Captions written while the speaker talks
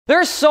There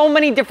are so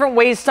many different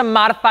ways to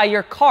modify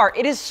your car.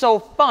 It is so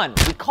fun.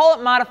 We call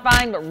it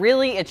modifying, but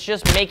really it's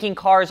just making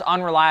cars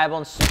unreliable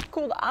and super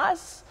cool to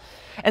us.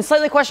 And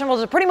slightly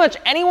questionable to pretty much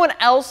anyone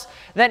else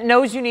that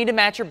knows you need to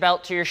match your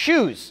belt to your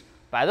shoes.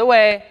 By the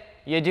way,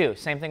 you do.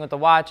 Same thing with the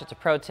watch. It's a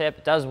pro tip.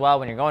 It does well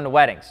when you're going to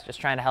weddings. Just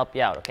trying to help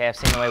you out, okay? I've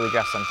seen the way we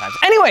dress sometimes.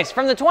 Anyways,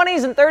 from the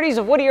 20s and 30s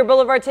of Whittier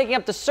Boulevard taking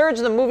up the surge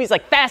of the movies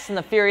like Fast and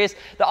the Furious,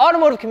 the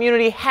automotive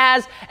community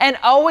has and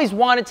always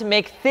wanted to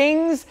make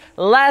things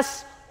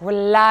less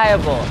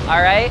reliable,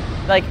 all right?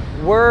 Like,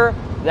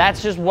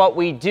 that's just what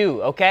we do,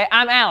 okay?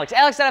 I'm Alex,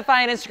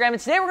 Alex.fi on Instagram, and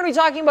today we're gonna be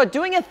talking about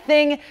doing a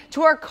thing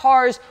to our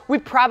cars we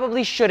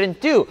probably shouldn't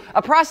do.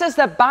 A process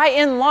that by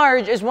and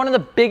large is one of the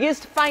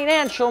biggest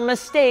financial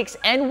mistakes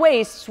and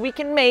wastes we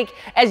can make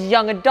as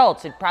young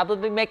adults. It'd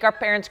probably make our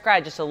parents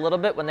cry just a little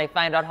bit when they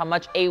find out how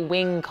much a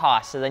wing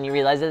costs, so then you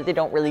realize that they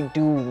don't really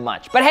do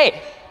much. But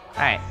hey,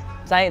 all right.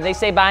 They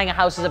say buying a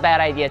house is a bad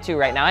idea too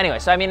right now anyway,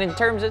 so I mean in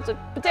terms it's a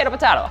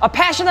potato. A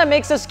passion that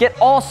makes us get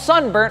all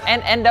sunburnt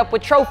and end up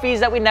with trophies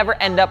that we never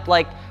end up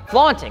like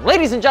flaunting.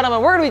 Ladies and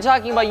gentlemen, we're gonna be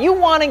talking about you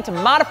wanting to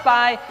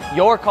modify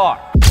your car.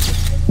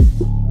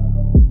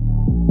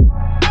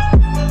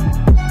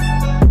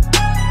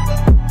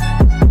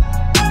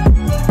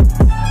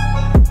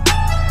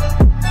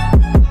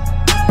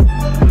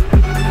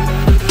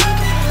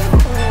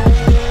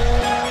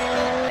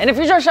 And if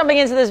you're just jumping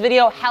into this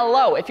video,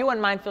 hello. If you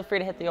wouldn't mind, feel free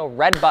to hit the old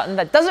red button.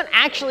 That doesn't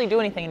actually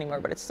do anything anymore,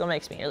 but it still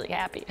makes me really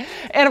happy.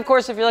 And of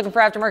course, if you're looking for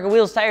aftermarket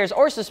wheels, tires,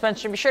 or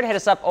suspension, be sure to hit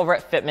us up over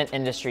at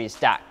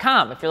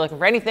fitmentindustries.com. If you're looking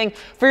for anything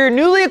for your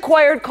newly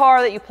acquired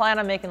car that you plan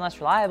on making less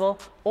reliable,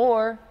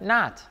 or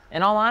not.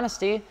 In all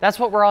honesty, that's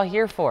what we're all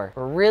here for.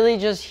 We're really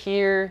just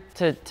here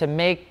to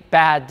make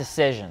bad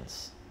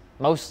decisions.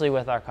 Mostly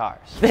with our cars.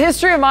 The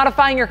history of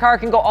modifying your car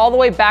can go all the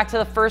way back to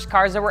the first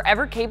cars that were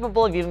ever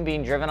capable of even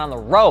being driven on the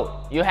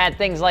road. You had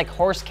things like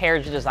horse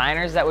carriage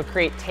designers that would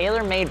create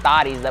tailor-made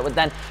bodies that would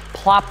then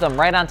plop them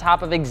right on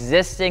top of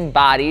existing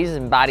bodies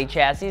and body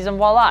chassis, and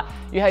voila.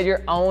 You had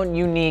your own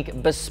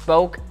unique,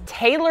 bespoke,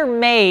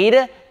 tailor-made,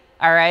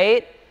 all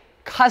right,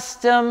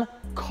 custom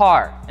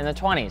car in the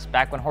 20s,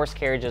 back when horse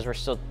carriages were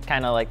still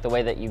kind of like the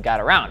way that you got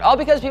around. All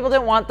because people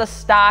didn't want the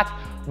stock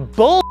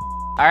bull.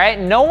 All right,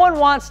 no one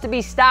wants to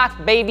be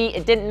stock, baby.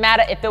 It didn't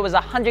matter if it was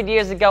 100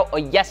 years ago or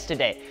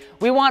yesterday.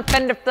 We want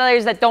fender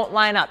flares that don't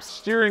line up,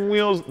 steering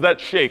wheels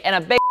that shake, and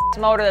a big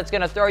motor that's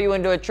gonna throw you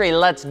into a tree.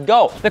 Let's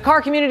go. The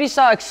car community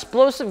saw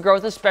explosive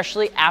growth,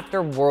 especially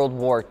after World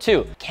War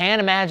II.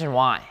 Can't imagine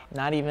why.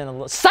 Not even a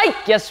little. Psych!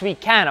 Yes, we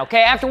can,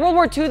 okay? After World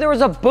War II, there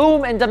was a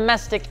boom in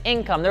domestic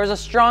income. There was a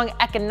strong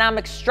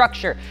economic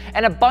structure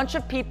and a bunch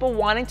of people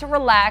wanting to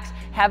relax,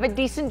 have a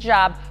decent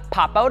job,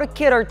 pop out a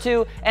kid or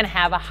two, and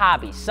have a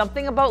hobby.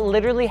 Something about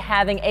literally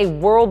having a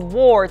world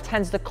war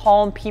tends to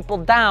calm people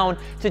down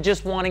to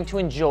just wanting to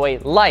enjoy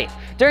life.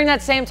 During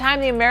that same time,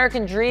 the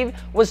American dream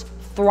was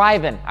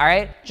thriving, all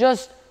right?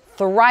 Just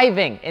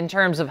thriving in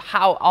terms of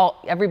how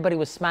everybody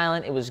was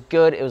smiling. It was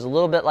good. It was a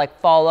little bit like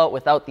Fallout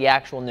without the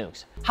actual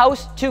nukes.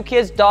 House, 2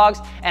 kids, dogs,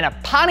 and a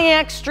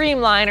Pontiac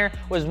Streamliner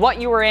was what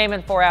you were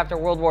aiming for after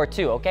World War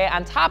II, okay?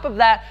 On top of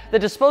that, the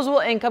disposable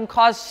income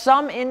caused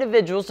some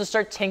individuals to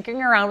start tinkering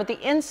around with the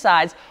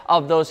insides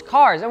of those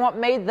cars and what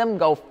made them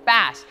go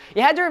fast.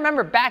 You had to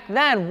remember back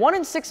then, 1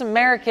 in 6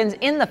 Americans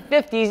in the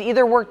 50s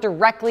either worked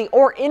directly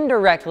or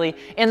indirectly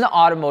in the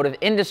automotive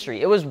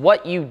industry. It was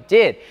what you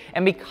did.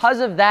 And because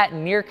of that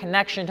near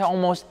connection to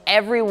almost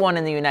everyone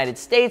in the United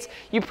States,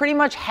 you pretty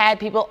much had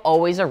people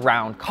always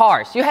around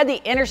cars. You had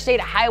the interstate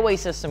highway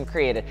system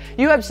created.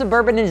 You have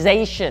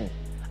suburbanization.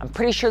 I'm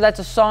pretty sure that's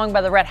a song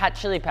by the Red Hot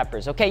Chili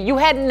Peppers, okay? You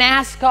had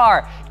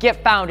NASCAR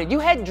get founded. You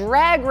had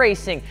drag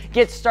racing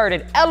get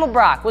started.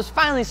 Edelbrock was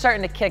finally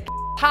starting to kick.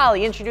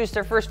 Holly introduced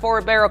their first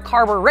forward barrel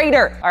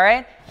carburetor, all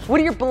right?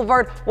 Whittier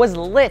Boulevard was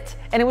lit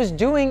and it was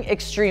doing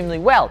extremely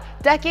well.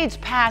 Decades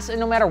passed and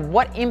no matter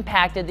what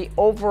impacted the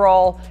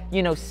overall,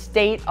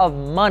 state of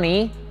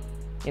money,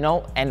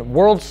 and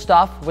world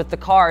stuff with the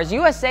cars,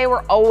 USA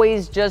were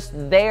always just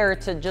there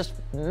to just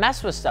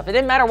mess with stuff. It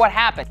didn't matter what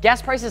happened.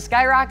 Gas prices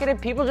skyrocketed,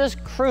 people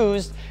just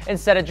cruised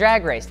instead of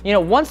drag raced.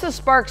 Once the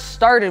spark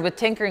started with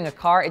tinkering a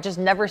car, it just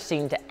never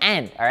seemed to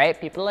end, all right?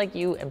 People like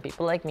you and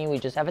people like me, we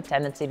just have a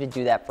tendency to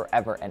do that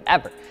forever and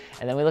ever.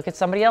 And then we look at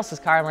somebody else's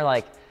car and we're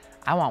like,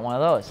 I want one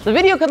of those. The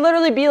video could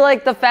literally be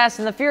like the Fast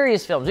and the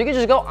Furious films. You could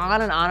just go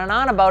on and on and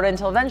on about it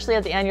until eventually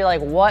at the end you're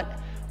like, what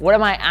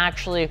am I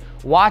actually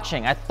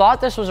watching? I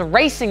thought this was a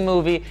racing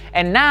movie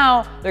and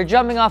now they're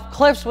jumping off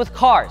cliffs with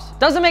cars.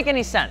 Doesn't make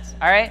any sense,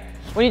 all right?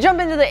 When you jump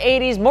into the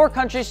 80s, more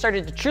countries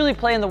started to truly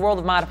play in the world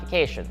of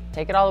modification.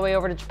 Take it all the way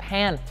over to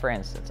Japan, for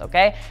instance,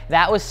 okay?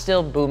 That was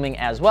still booming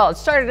as well. It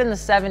started in the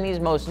 70s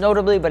most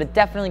notably, but it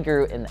definitely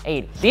grew in the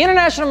 80s. The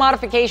international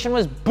modification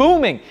was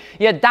booming.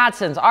 You had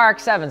Datsuns,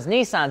 RX-7s,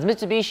 Nissans,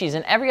 Mitsubishis,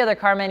 and every other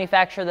car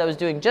manufacturer that was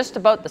doing just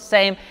about the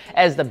same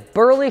as the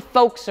burly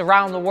folks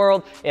around the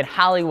world in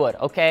Hollywood,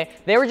 okay?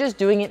 They were just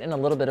doing it in a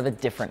little bit of a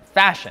different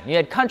fashion. You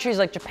had countries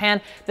like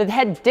Japan that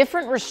had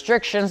different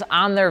restrictions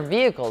on their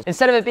vehicles.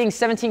 Instead of it being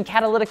 17 categories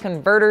catalytic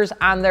converters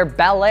on their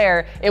Bel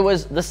Air, it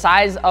was the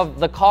size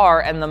of the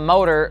car and the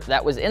motor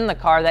that was in the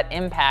car that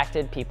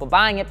impacted people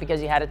buying it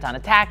because you had a ton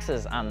of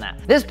taxes on that.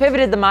 This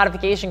pivoted the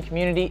modification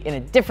community in a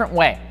different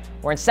way,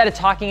 where instead of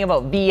talking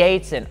about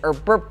V8s and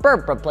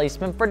burp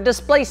replacement for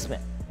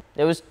displacement,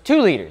 it was 2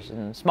 liters in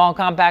a small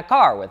compact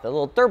car with a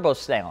little turbo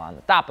snail on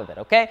the top of it,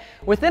 okay?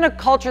 Within a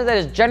culture that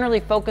is generally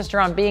focused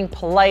around being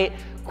polite,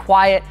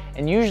 quiet,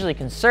 and usually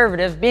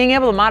conservative, being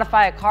able to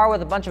modify a car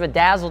with a bunch of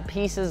bedazzled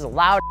pieces, a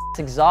loud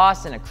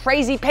exhaust, and a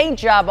crazy paint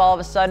job all of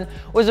a sudden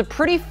was a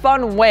pretty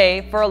fun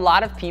way for a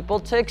lot of people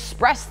to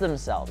express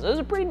themselves. It was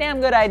a pretty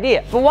damn good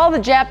idea. But while the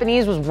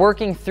Japanese was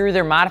working through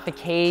their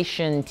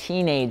modification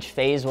teenage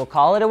phase, we'll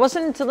call it, it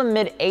wasn't until the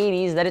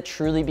mid-80s that it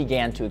truly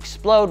began to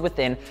explode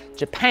within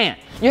Japan.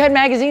 You had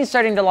magazines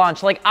starting to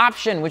launch, like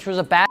Option, which was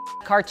a bad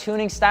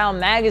cartooning style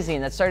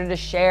magazine that started to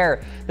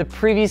share the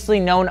previously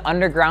known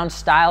underground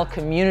style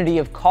community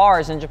of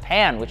cars in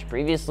Japan, which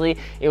previously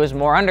it was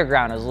more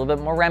underground, it was a little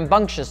bit more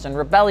rambunctious and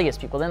rebellious,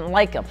 people didn't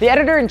like them. The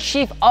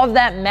editor-in-chief of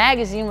that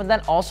magazine would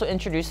then also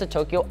introduce the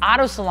Tokyo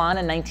Auto Salon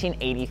in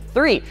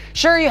 1983.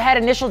 Sure, you had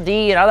Initial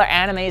D and other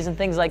animes and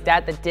things like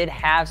that that did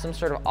have some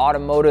sort of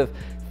automotive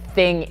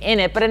thing in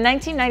it, but in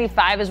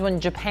 1995 is when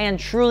Japan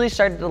truly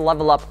started to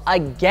level up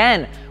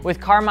again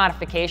with car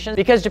modifications,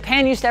 because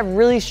Japan used to have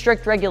really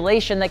strict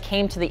regulation that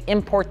came to the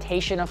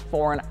importation of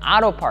foreign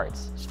auto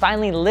parts. It was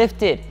finally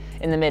lifted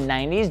in the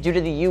mid-90s due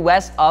to the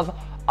US of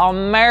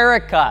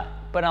America,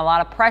 putting a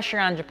lot of pressure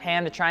on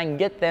Japan to try and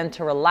get them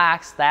to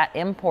relax that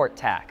import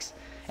tax.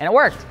 And it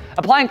worked.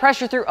 Applying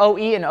pressure through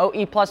OE and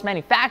OE plus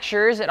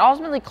manufacturers, it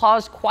ultimately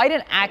caused quite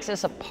an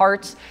access of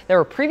parts that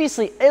were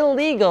previously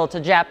illegal to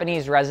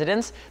Japanese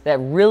residents that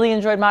really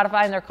enjoyed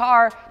modifying their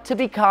car to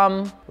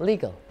become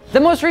legal.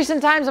 The most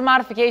recent times of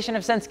modification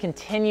have since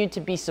continued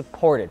to be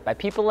supported by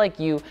people like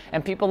you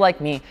and people like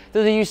me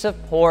through the use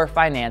of poor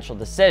financial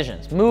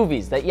decisions.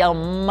 Movies that yell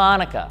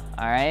Monica,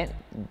 all right?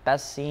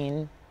 Best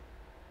scene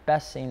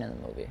in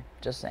the movie.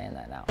 Just saying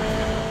that now.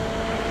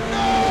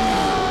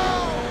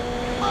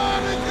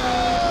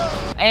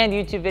 And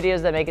YouTube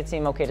videos that make it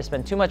seem okay to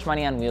spend too much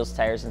money on wheels,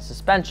 tires, and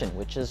suspension,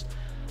 which is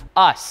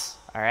us,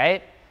 all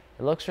right?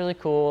 It looks really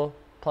cool,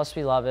 plus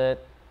we love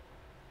it.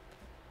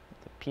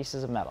 The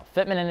pieces of metal.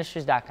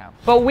 Fitmentindustries.com.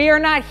 But we are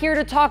not here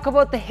to talk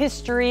about the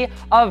history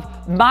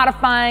of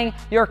modifying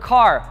your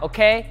car,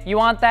 okay? You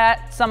want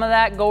that, some of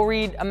that, go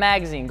read a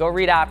magazine, go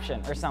read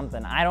Option or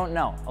something, I don't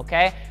know,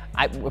 okay?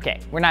 Okay,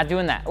 we're not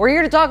doing that. We're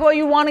here to talk about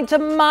you wanting to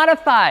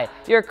modify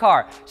your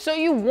car. So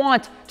you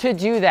want to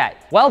do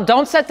that. Well,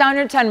 don't set down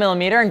your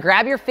 10mm and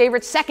grab your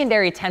favorite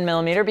secondary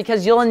 10mm,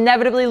 because you'll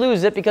inevitably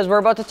lose it, because we're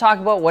about to talk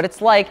about what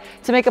it's like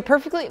to make a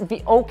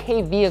perfectly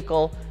okay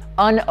vehicle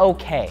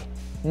un-okay.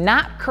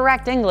 Not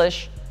correct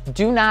English,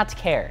 do not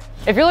care.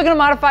 If you're looking to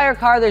modify your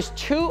car, there's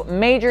 2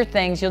 major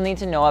things you'll need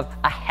to know of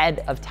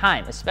ahead of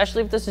time,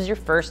 especially if this is your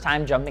first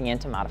time jumping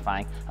into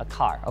modifying a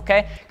car,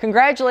 okay?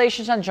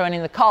 Congratulations on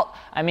joining the cult.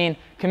 I mean,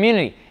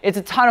 community. It's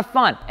a ton of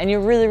fun, and you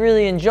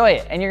really enjoy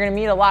it, and you're gonna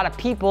meet a lot of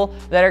people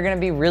that are gonna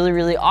be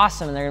really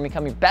awesome, and they're gonna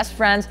become your best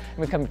friends,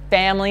 become your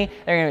family.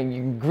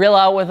 You can grill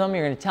out with them,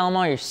 you're gonna tell them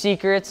all your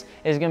secrets.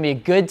 It's gonna be a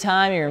good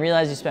time. You're gonna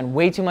realize you spend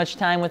way too much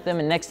time with them,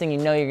 and next thing you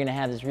know, you're gonna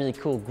have this really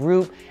cool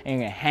group, and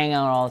you're gonna hang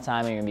out all the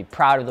time, and you're gonna be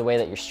proud of the way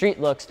that your street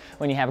looks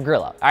when you have a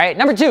grill out. All right,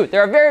 number 2,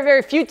 there are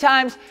very few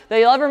times that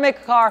you'll ever make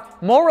a car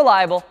more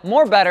reliable,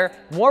 more better,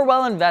 more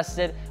well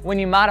invested when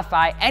you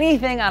modify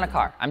anything on a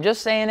car. I'm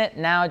just saying it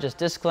now, just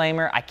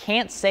disclaimer. I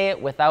can't say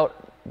it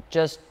without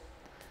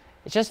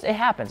it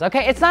happens,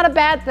 okay? It's not a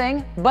bad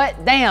thing,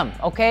 but damn,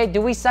 okay?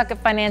 Do we suck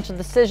at financial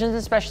decisions,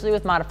 especially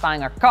with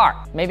modifying our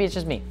car? Maybe it's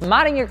just me.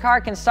 Modding your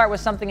car can start with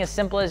something as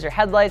simple as your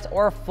headlights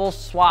or a full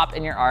swap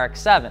in your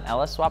RX-7.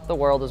 LS swap the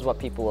world is what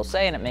people will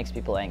say, and it makes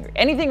people angry.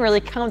 Anything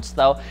really counts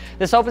though.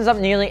 This opens up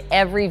nearly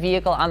every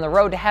vehicle on the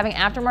road to having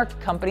aftermarket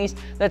companies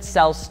that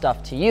sell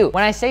stuff to you.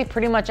 When I say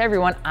pretty much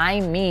everyone, I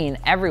mean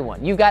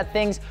everyone. You got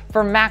things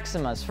for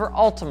Maximas, for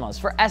Ultimas,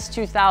 for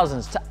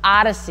S2000s, to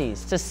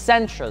Odysseys, to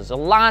Sentras,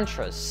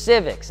 Elantras,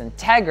 Civics, and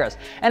Tegras,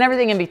 and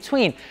everything in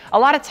between. A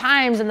lot of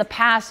times in the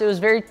past, it was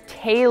very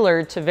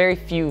tailored to very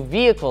few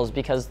vehicles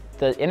because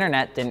the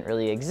internet didn't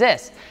really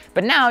exist.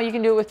 But now you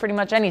can do it with pretty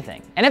much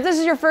anything. And if this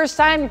is your first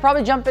time, you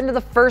probably jump into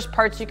the first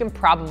parts you can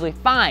probably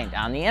find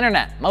on the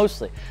internet,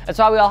 mostly. That's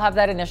why we all have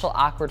that initial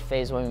awkward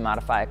phase when we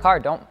modify a car.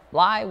 Don't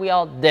lie, we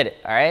all did it,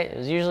 all right? It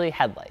was usually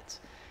headlights.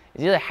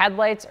 It's either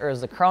headlights or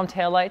it's the chrome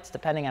taillights,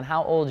 depending on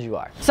how old you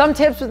are. Some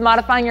tips with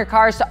modifying your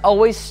car is to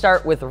always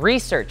start with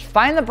research.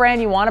 Find the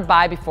brand you want to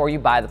buy before you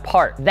buy the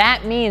part.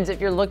 That means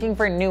if you're looking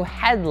for new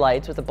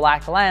headlights with a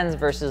black lens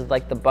versus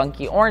like the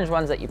bunky orange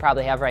ones that you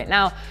probably have right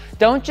now,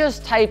 don't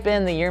just type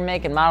in the year,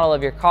 make, and model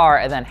of your car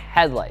and then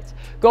headlights.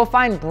 Go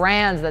find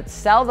brands that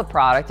sell the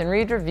product and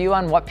read review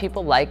on what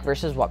people like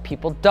versus what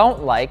people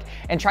don't like,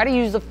 and try to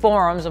use the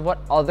forums of what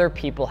other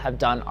people have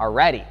done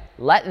already.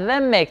 Let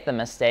them make the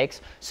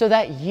mistakes so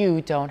that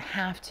you don't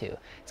have to.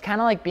 It's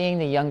kind of like being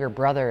the younger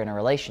brother in a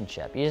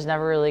relationship. You just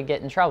never really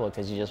get in trouble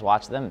because you just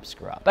watch them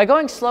screw up. By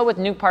going slow with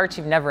new parts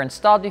you've never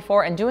installed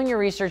before and doing your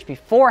research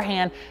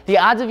beforehand, the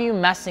odds of you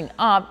messing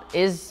up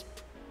is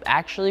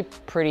actually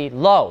pretty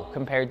low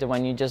compared to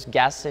when you just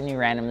guess and you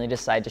randomly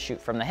decide to shoot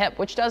from the hip,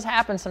 which does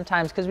happen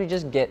sometimes because we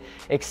just get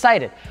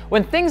excited.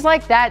 When things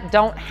like that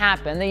don't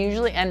happen, they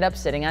usually end up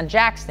sitting on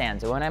jack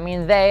stands. And when I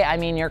mean they, I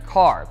mean your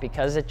car,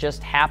 because it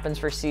just happens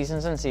for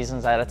seasons and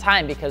seasons at a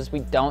time because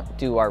we don't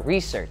do our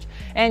research.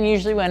 And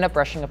usually we end up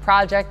rushing a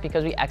project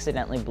because we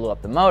accidentally blew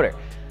up the motor.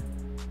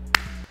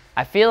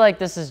 I feel like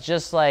this is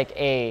just like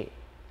a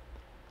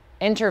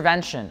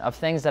intervention of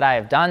things that I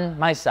have done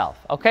myself.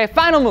 Okay,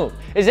 final move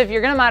is if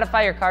you're gonna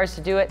modify your cars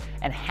to do it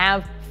and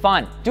have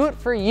fun. Do it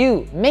for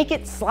you. Make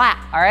it slap,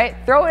 all right?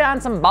 Throw it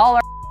on some baller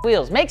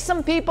wheels. Make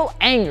some people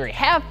angry.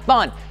 Have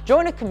fun.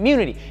 Join a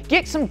community.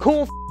 Get some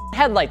cool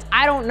headlights.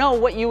 I don't know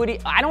what you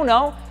would, I don't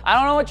know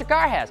what your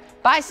car has.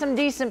 Buy some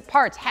decent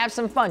parts. Have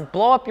some fun.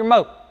 Blow up your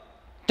motor.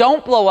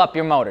 Don't blow up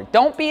your motor.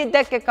 Don't be a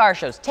dick at car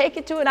shows. Take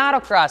it to an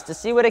autocross to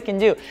see what it can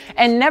do.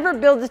 And never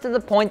build it to the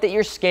point that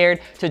you're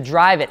scared to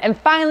drive it. And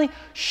finally,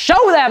 show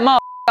that motherfucker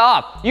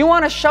off. You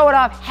want to show it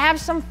off, have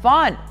some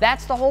fun.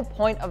 That's the whole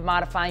point of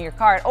modifying your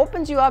car. It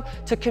opens you up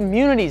to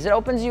communities. It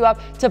opens you up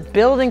to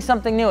building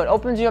something new. It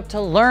opens you up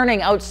to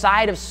learning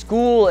outside of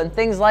school and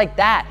things like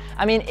that.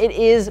 I mean, it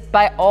is,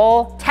 by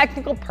all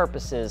technical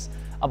purposes,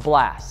 a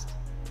blast.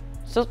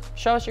 So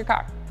show us your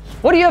car.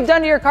 What do you have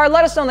done to your car?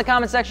 Let us know in the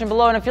comment section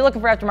below. And if you're looking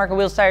for aftermarket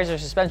wheels, tires, or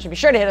suspension, be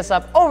sure to hit us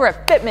up over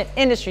at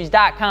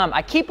fitmentindustries.com.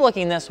 I keep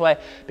looking this way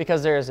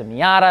because there is a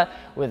Miata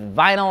with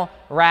vinyl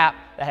wrap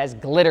that has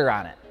glitter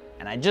on it.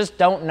 And I just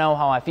don't know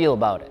how I feel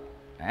about it,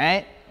 all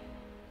right?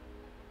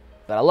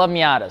 But I love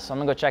Miatas, so I'm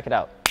gonna go check it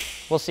out.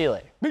 We'll see you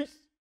later. Peace.